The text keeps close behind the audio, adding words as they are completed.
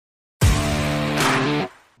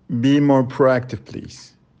Be more proactive,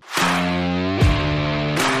 please.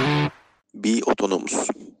 Be autonomous.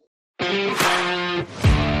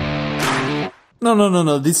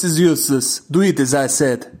 No, this is useless. Do it as I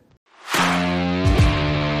said.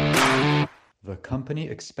 The company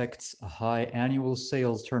expects a high annual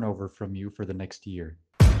sales turnover from you for the next year.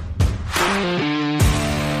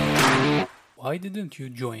 Why didn't you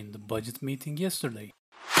join the budget meeting yesterday?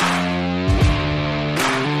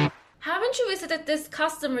 Haven't you visited this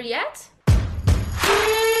customer yet?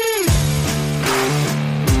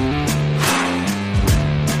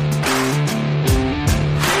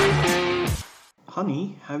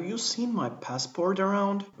 Honey, have you seen my passport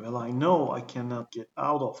around? Well, I know I cannot get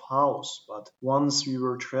out of house, but once we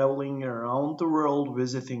were traveling around the world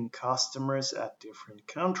visiting customers at different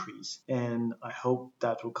countries, and I hope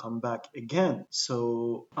that will come back again.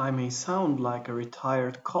 So I may sound like a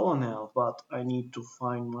retired colonel, but I need to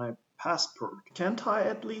find my passport. Can't I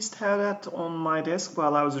at least have that on my desk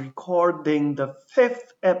while I was recording the 5th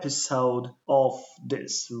episode of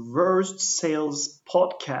this worst sales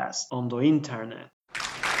podcast on the internet?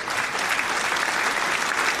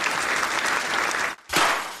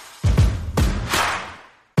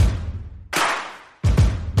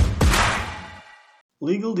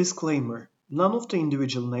 Legal disclaimer. None of the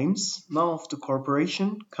individual names, none of the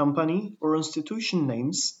corporation, company, or institution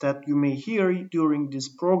names that you may hear during this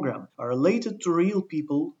program are related to real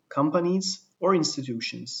people, companies, or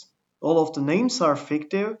institutions. All of the names are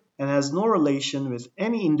fictive and has no relation with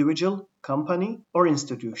any individual, company, or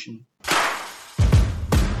institution.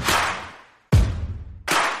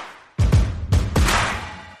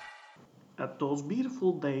 At those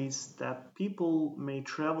beautiful days that people may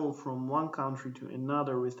travel from one country to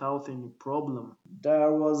another without any problem,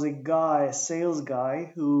 there was a sales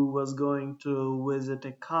guy, who was going to visit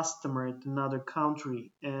a customer at another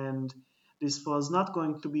country, and this was not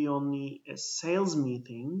going to be only a sales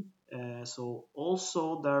meeting, so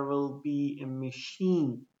also there will be a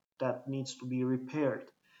machine that needs to be repaired.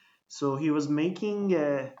 So he was making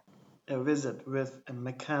a visit with a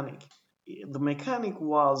mechanic. The mechanic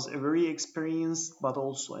was a very experienced but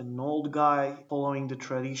also an old guy following the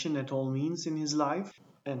tradition at all means in his life,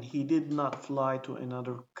 and he did not fly to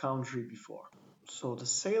another country before. So the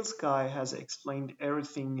sales guy has explained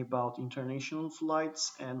everything about international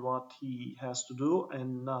flights and what he has to do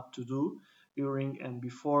and not to do during and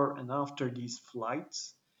before and after these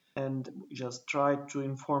flights, and just tried to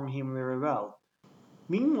inform him very well.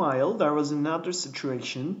 Meanwhile, there was another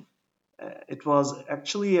situation. It was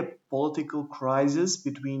actually a political crisis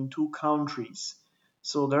between two countries.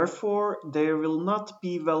 So therefore, they will not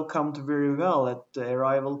be welcomed very well at the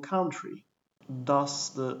arrival country. Thus,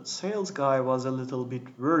 the sales guy was a little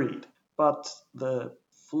bit worried. But the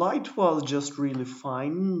flight was just really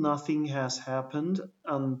fine. Nothing has happened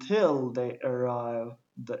until they arrive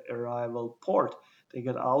the arrival port. They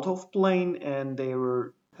get out of plane and they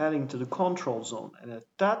were heading to the control zone. And at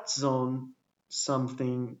that zone,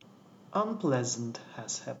 something unpleasant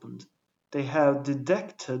has happened. They have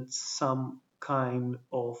detected some kind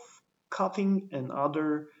of cutting and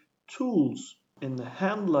other tools in the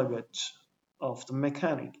hand luggage of the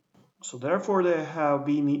mechanic. So therefore they have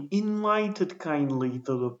been invited kindly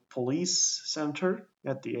to the police center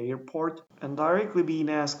at the airport and directly been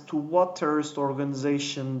asked to what terrorist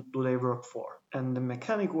organization do they work for. And the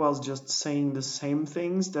mechanic was just saying the same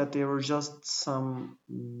things, that they were just some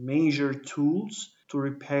major tools to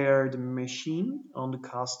repair the machine on the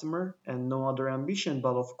customer and no other ambition.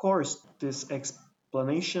 But of course, this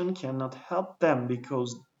explanation cannot help them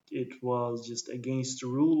because it was just against the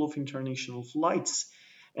rule of international flights.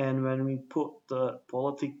 And when we put the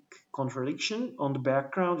politic contradiction on the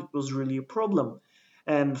background, it was really a problem.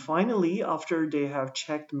 And finally, after they have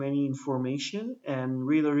checked many information and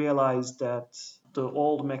really realized that the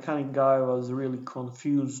old mechanic guy was really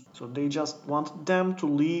confused, so they just wanted them to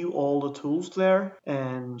leave all the tools there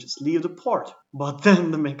and just leave the port. But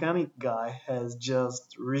then the mechanic guy has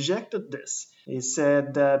just rejected this. He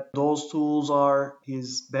said that those tools are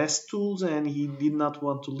his best tools and he did not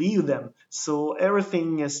want to leave them. So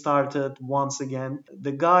everything has started once again.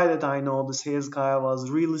 The guy that I know, the sales guy, was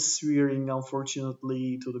really swearing,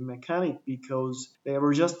 unfortunately, to the mechanic because they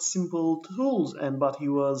were just simple tools, but he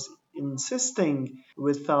was insisting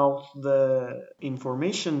without the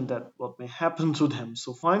information that what may happen to them.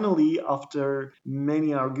 So finally, after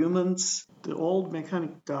many arguments, the old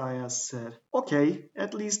mechanic guy has said, okay,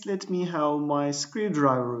 at least let me have my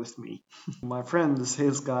screwdriver with me. My friend, the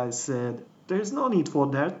sales guy, said, there's no need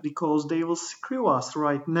for that because they will screw us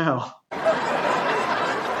right now.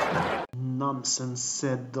 nonsense,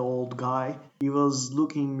 said the old guy. He was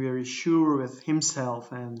looking very sure with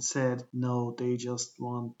himself and said, no, they just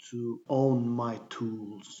want to own my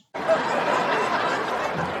tools.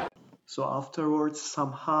 So afterwards,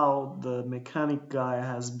 somehow the mechanic guy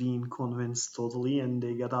has been convinced totally and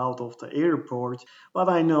they get out of the airport. But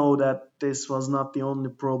I know that this was not the only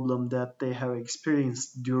problem that they have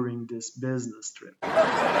experienced during this business trip.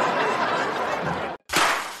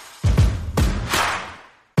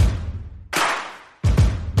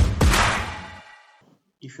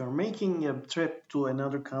 If you're making a trip to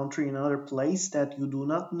another country, another place that you do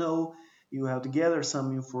not know, you have to gather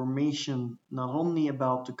some information not only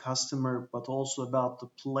about the customer but also about the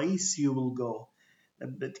place you will go.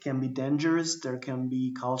 It can be dangerous, there can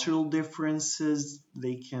be cultural differences,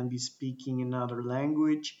 they can be speaking another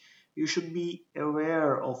language. You should be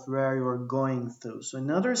aware of where you are going through. So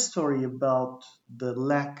another story about the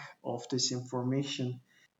lack of this information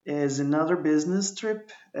is another business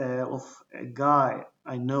trip of a guy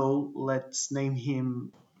I know. Let's name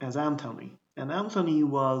him as Anthony. And Anthony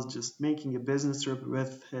was just making a business trip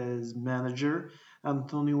with his manager.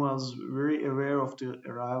 Anthony was very aware of the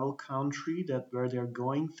arrival country that where they're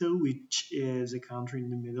going to, which is a country in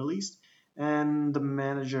the Middle East. And the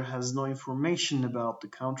manager has no information about the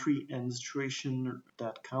country and the situation of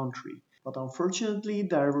that country. But unfortunately,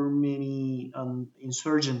 there were many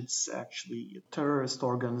insurgents, actually, terrorist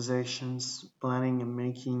organizations planning and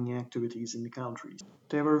making activities in the country.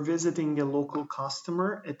 They were visiting a local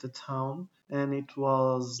customer at the town, and it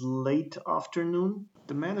was late afternoon.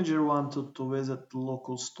 The manager wanted to visit the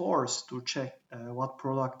local stores to check what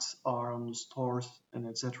products are on the stores and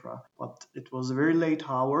etc. But it was a very late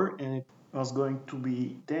hour and it was going to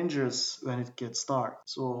be dangerous when it gets dark.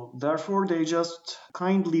 So therefore they just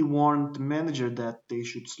kindly warned the manager that they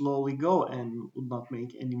should slowly go and would not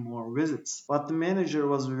make any more visits. But the manager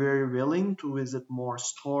was very willing to visit more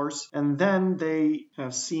stores, and then they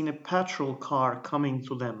have seen a patrol car coming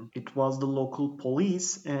to them. It was the local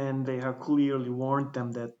police and they have clearly warned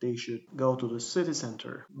them that they should go to the city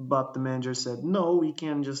center. But the manager said, no, we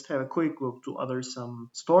can just have a quick look to other some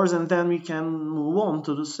stores and then we can move on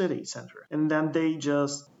to the city center. And then they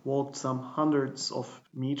just walked some hundreds of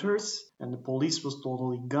meters and the police was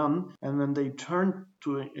totally gone. And when they turned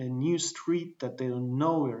to a new street that they don't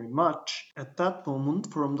know very much, at that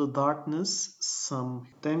moment from the darkness some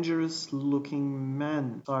dangerous looking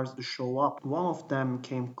men started to show up. One of them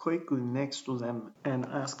came quickly next to them and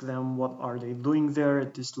asked them what are they doing there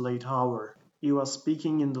at this late hour. He was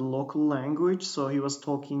speaking in the local language, so he was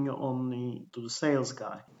talking only to the sales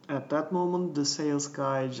guy. At that moment, the sales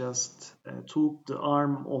guy just took the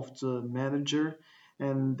arm of the manager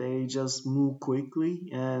and they just moved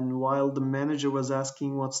quickly. And while the manager was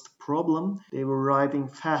asking what's the problem, they were riding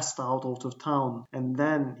fast out of the town. And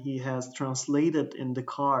then he has translated in the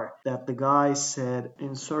car that the guy said,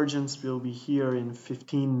 insurgents will be here in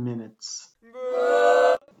 15 minutes.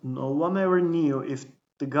 No one ever knew if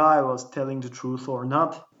the guy was telling the truth or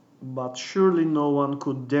not, but surely no one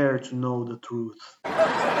could dare to know the truth.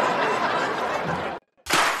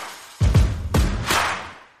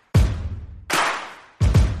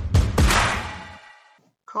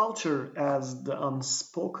 Culture as the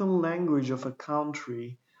unspoken language of a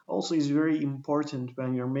country also is very important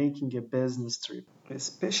when you're making a business trip.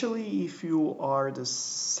 Especially if you are the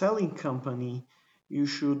selling company, you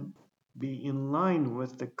should be in line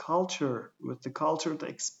with the culture, the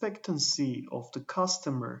expectancy of the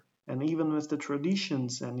customer, and even with the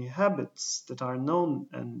traditions and the habits that are known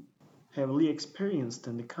and heavily experienced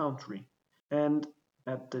in the country. And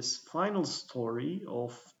at this final story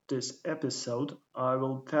of this episode, I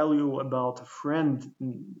will tell you about a friend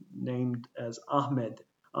named as Ahmed.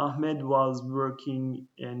 Ahmed was working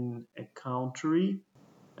in a country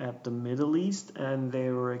at the Middle East and they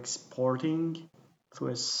were exporting to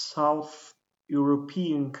a South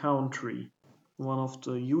European country. One of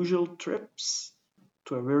the usual trips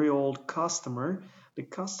to a very old customer, the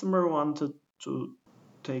customer wanted to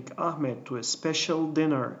take Ahmed to a special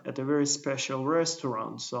dinner at a very special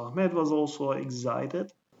restaurant. So Ahmed was also excited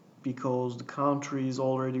because the country is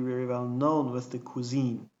already very well known with the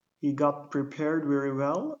cuisine. He got prepared very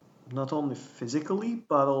well, not only physically,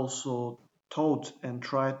 but also thought and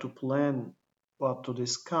tried to plan what to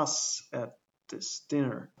discuss at this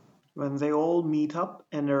dinner. When they all meet up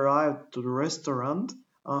and arrived to the restaurant,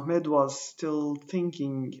 Ahmed was still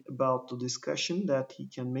thinking about the discussion that he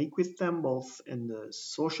can make with them, both in the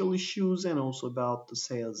social issues and also about the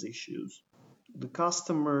sales issues. The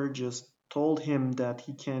customer just told him that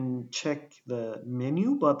he can check the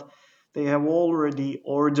menu, but they have already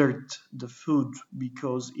ordered the food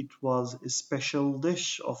because it was a special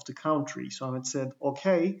dish of the country. So Ahmet said,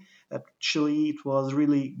 okay, actually it was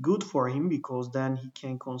really good for him because then he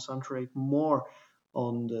can concentrate more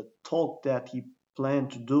on the talk that he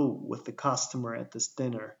planned to do with the customer at this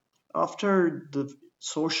dinner. After the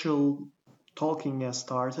social talking has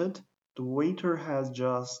started, the waiter has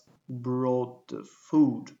just brought the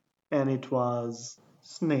food, and it was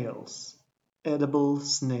snails. Edible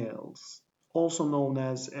snails, also known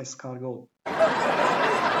as escargot.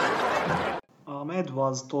 Ahmed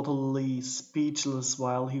was totally speechless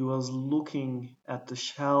while he was looking at the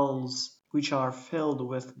shells, which are filled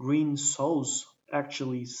with green sauce,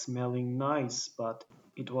 actually smelling nice, but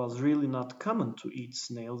it was really not common to eat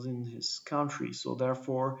snails in his country, so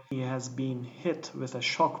therefore he has been hit with a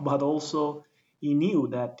shock, but also he knew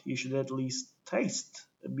that he should at least taste,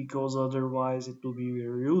 because otherwise it will be very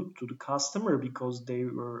rude to the customer, because they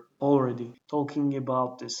were already talking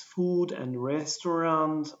about this food and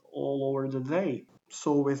restaurant all over the day.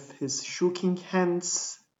 So with his shaking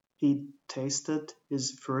hands, he tasted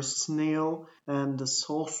his first snail, and the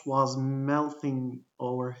sauce was melting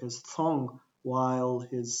over his tongue, while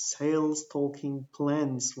his sales talking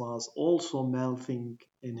plans was also melting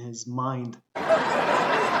in his mind.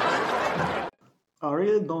 I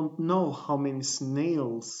really don't know how many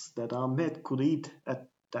snails that Ahmed could eat at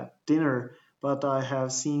that dinner, but I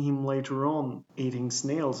have seen him later on eating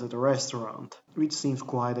snails at a restaurant, which seems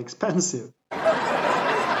quite expensive.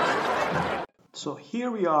 So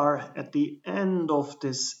here we are at the end of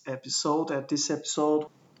this episode. At this episode,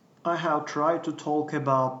 I have tried to talk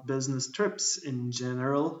about business trips in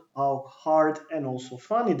general, how hard and also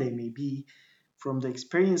funny they may be, from the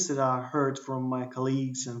experience that I heard from my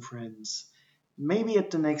colleagues and friends. Maybe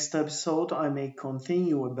at the next episode I may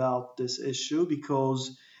continue about this issue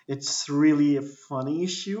because it's really a funny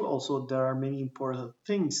issue. Also, there are many important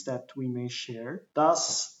things that we may share.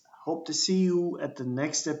 Thus, hope to see you at the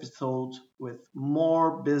next episode with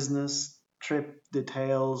more business trip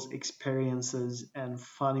details, experiences, and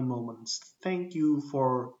funny moments. Thank you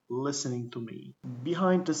for listening to me.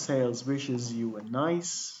 Behind the Sales wishes you a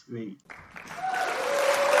nice week.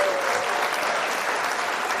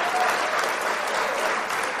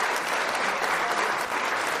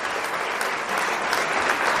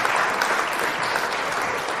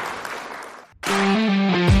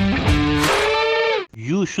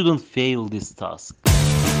 You shouldn't fail this task.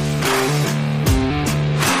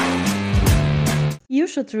 You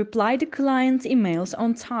should reply to client emails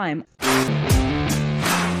on time.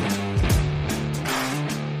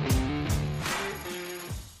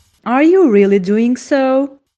 Are you really doing so?